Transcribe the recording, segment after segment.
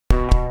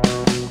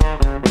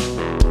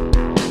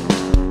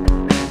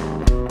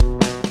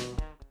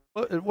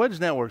At Wedge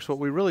Networks, what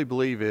we really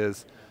believe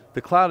is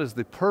the cloud is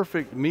the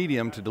perfect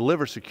medium to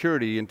deliver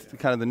security into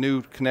kind of the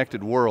new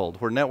connected world,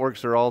 where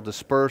networks are all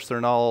dispersed, they're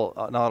not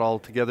all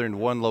together in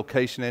one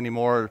location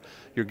anymore.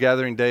 You're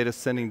gathering data,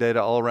 sending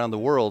data all around the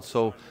world.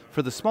 So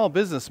for the small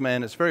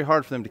businessman, it's very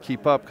hard for them to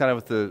keep up kind of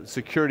with the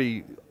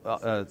security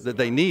that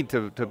they need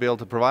to be able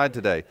to provide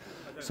today.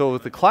 So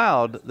with the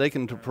cloud, they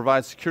can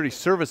provide security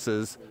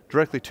services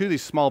directly to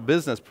these small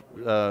business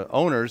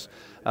owners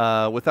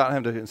without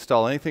having to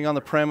install anything on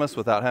the premise,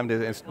 without having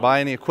to buy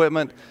any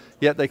equipment.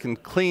 Yet they can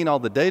clean all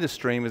the data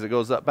stream as it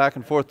goes up back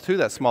and forth to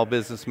that small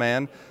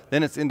businessman.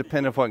 Then it's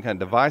independent of what kind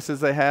of devices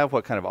they have,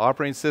 what kind of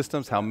operating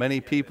systems, how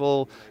many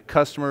people,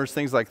 customers,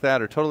 things like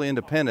that are totally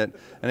independent,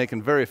 and they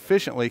can very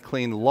efficiently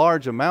clean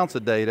large amounts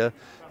of data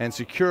and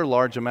secure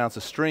large amounts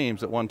of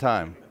streams at one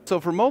time. So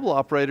for mobile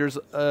operators,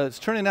 it's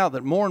turning out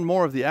that more and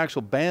more of the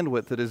actual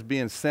bandwidth that is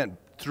being sent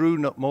through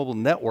mobile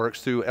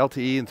networks, through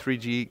LTE and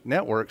 3G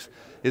networks,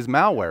 is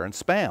malware and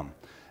spam.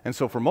 And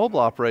so for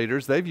mobile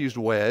operators, they've used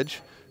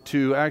Wedge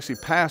to actually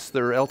pass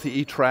their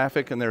LTE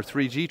traffic and their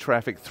 3G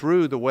traffic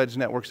through the Wedge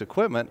Networks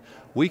equipment.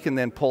 We can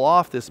then pull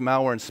off this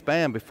malware and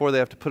spam before they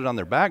have to put it on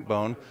their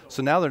backbone,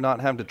 so now they're not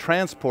having to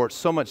transport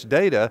so much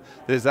data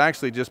that is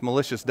actually just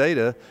malicious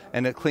data,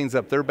 and it cleans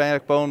up their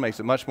backbone, makes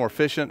it much more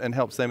efficient, and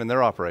helps them in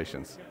their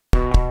operations.